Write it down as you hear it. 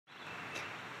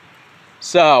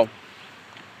So,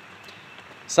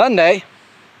 Sunday,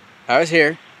 I was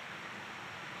here.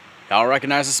 Y'all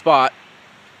recognize the spot.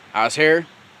 I was here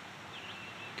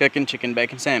cooking chicken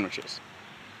bacon sandwiches.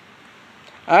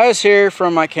 I was here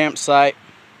from my campsite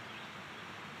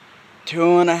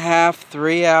 2.5,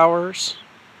 3 hours,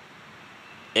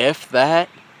 if that.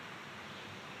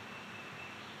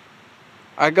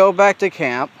 I go back to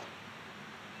camp.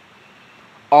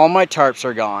 All my tarps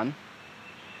are gone.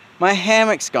 My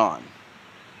hammock's gone.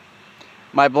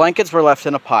 My blankets were left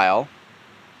in a pile.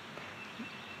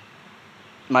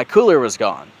 My cooler was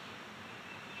gone.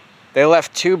 They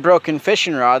left 2 broken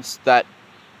fishing rods that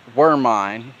were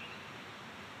mine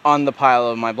on the pile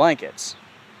of my blankets.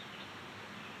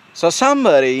 So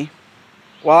somebody,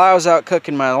 while I was out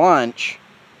cooking my lunch,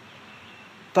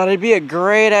 thought it'd be a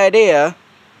great idea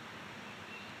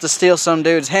to steal some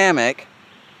dude's hammock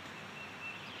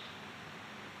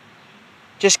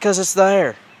just because it's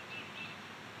there.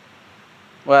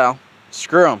 Well,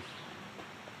 screw 'em.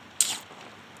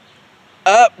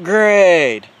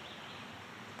 Upgrade!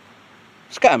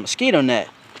 It's got a mosquito net.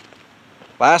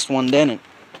 Last one didn't.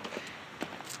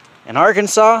 In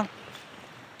Arkansas,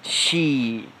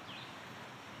 she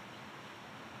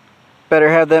better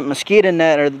have that mosquito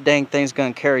net or the dang thing's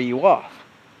gonna carry you off.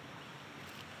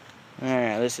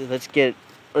 Alright, let's get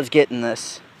in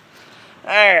this.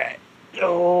 Alright.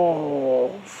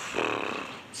 Oh,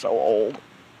 so old.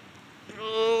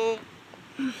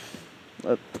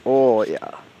 Oh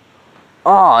yeah.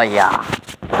 Oh yeah.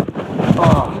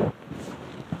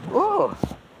 Oh,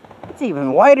 it's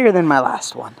even whiter than my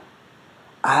last one.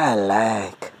 I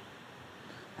like.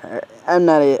 I'm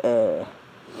not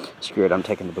screw it, I'm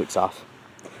taking the boots off.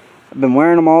 I've been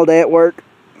wearing them all day at work.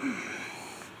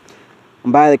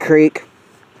 I'm by the creek.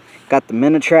 Got the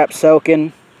minnow trap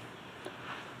soaking.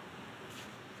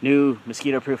 New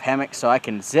mosquito-proof hammock so I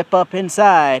can zip up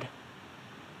inside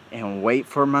and wait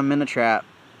for my minnow trap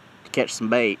to catch some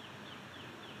bait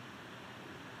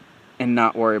and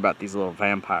not worry about these little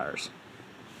vampires.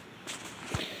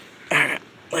 Alright,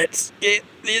 let's get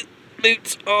these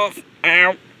boots off.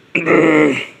 Ow.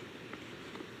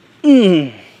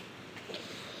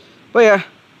 But yeah,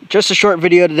 just a short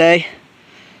video today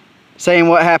saying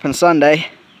what happened Sunday.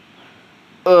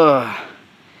 It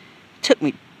took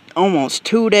me almost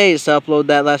 2 days to upload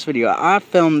that last video. I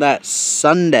filmed that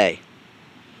Sunday.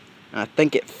 I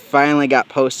think it finally got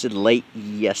posted late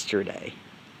yesterday.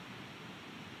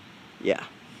 Yeah.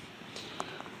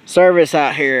 Service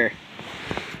out here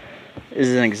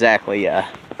isn't exactly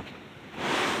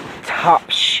top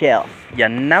shelf, you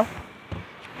know?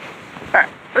 Alright,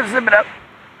 let's zip it up.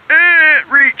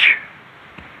 Reach.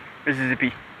 This is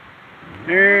zippy.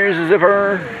 Here's a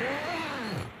zipper.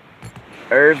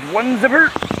 There's one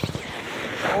zipper.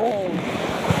 Oh.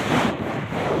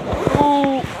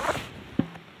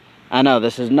 I know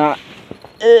this is not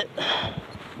it.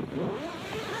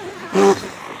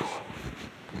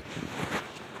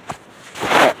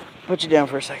 Right, put you down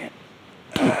for a second.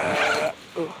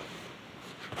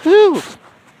 Whew.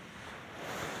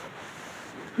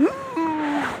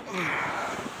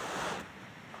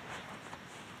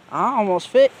 I almost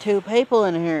fit 2 people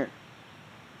in here.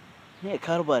 Yeah,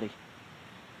 cuddle buddy.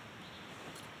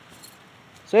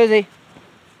 Susie.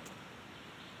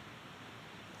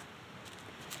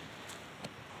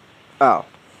 Oh.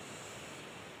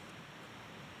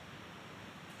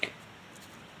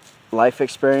 Life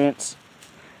experience.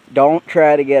 Don't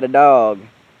try to get a dog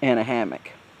in a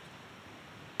hammock.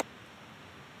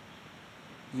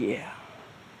 Yeah.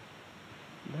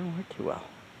 Don't work too well.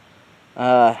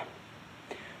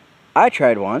 I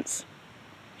tried once.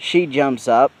 She jumps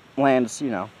up, lands, you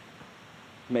know,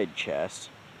 mid-chest.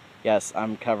 Yes,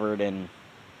 I'm covered in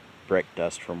brick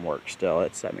dust from work still.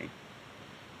 It's, I mean,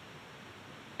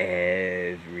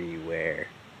 everywhere.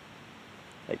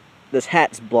 Like, this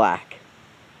hat's black.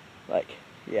 Like,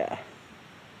 yeah.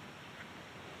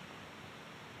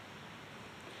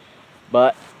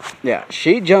 But, yeah,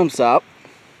 she jumps up,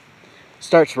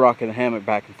 starts rocking the hammock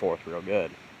back and forth real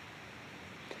good.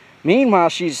 Meanwhile,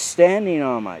 she's standing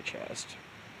on my chest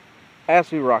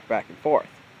as we rock back and forth.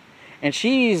 And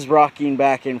she's rocking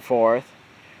back and forth,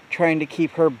 trying to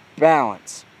keep her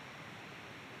balance.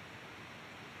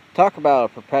 Talk about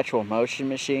a perpetual motion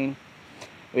machine.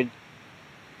 We'd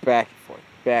back and forth,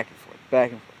 back and forth,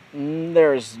 back and forth.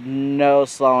 There's no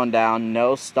slowing down,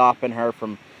 no stopping her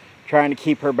from trying to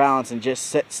keep her balance and just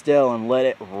sit still and let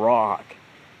it rock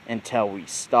until we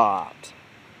stopped.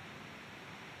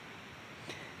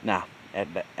 No, it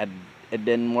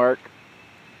didn't work.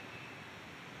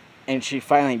 And she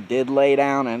finally did lay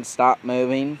down and stop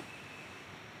moving.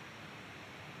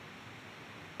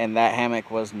 And that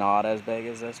hammock was not as big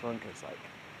as this one, because, like,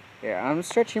 here, I'm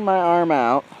stretching my arm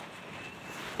out,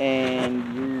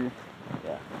 and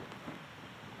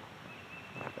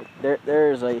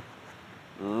there's a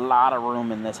lot of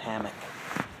room in this hammock.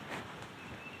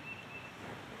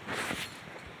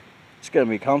 It's gonna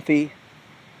be comfy,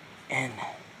 and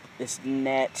this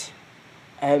net,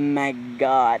 oh my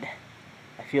god,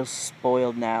 I feel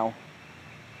spoiled now.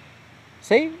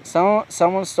 See,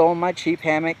 someone stole my cheap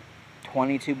hammock,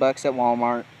 22 bucks at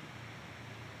Walmart.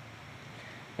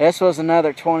 This was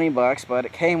another 20 bucks, but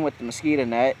it came with the mosquito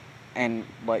net, and,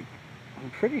 like, I'm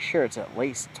pretty sure it's at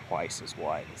least twice as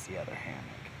wide as the other hammock.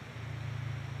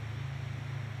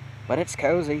 But it's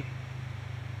cozy.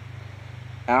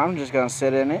 And I'm just gonna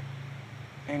sit in it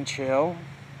and chill.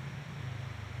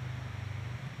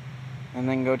 And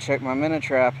then go check my minnow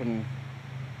trap and,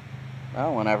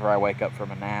 well, whenever I wake up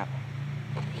from a nap.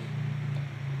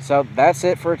 So that's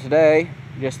it for today.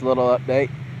 Just a little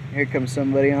update. Here comes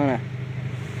somebody on a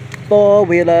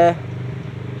four-wheeler.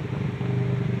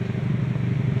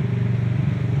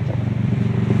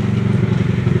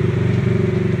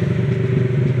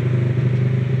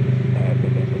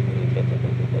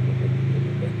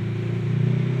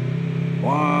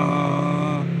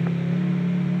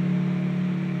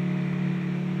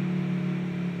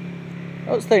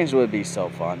 Those things would be so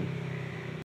fun.